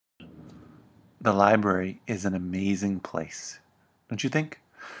The library is an amazing place, don't you think?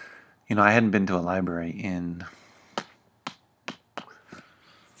 You know, I hadn't been to a library in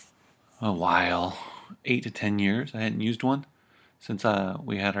a while, 8 to 10 years. I hadn't used one since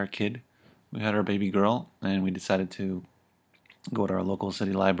we had our kid. We had our baby girl, and we decided to go to our local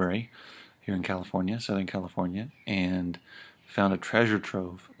city library here in California, Southern California, and found a treasure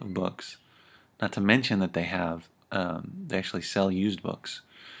trove of books. Not to mention that they actually sell used books,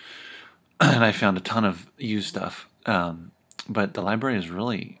 and I found a ton of used stuff. But the library is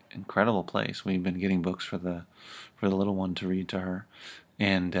really incredible place. We've been getting books for the little one to read to her,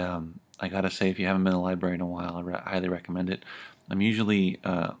 and I gotta say, if you haven't been to the library in a while, I highly recommend it. I'm usually,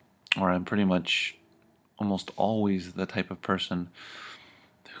 or I'm pretty much almost always the type of person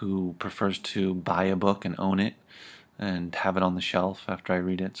who prefers to buy a book and own it and have it on the shelf after I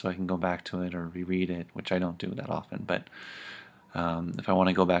read it so I can go back to it or reread it, which I don't do that often. But if I want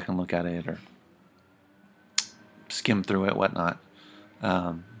to go back and look at it or skim through it, whatnot.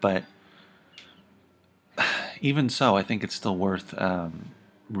 But even so, I think it's still worth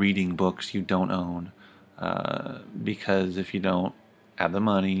reading books you don't own, because if you don't have the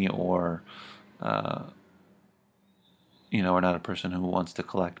money or are not a person who wants to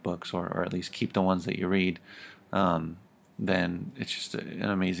collect books or at least keep the ones that you read, then it's just an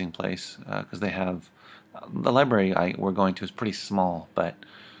amazing place because they have the library we're going to is pretty small, but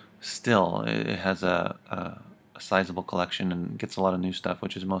still it has a sizable collection and gets a lot of new stuff,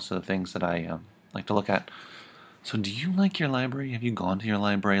 which is most of the things that I like to look at. So do you like your library? Have you gone to your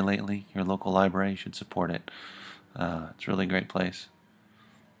library lately? Your local library? You should support it. It's a really great place.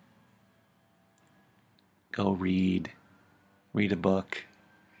 Go read. Read a book.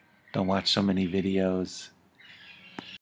 Don't watch so many videos.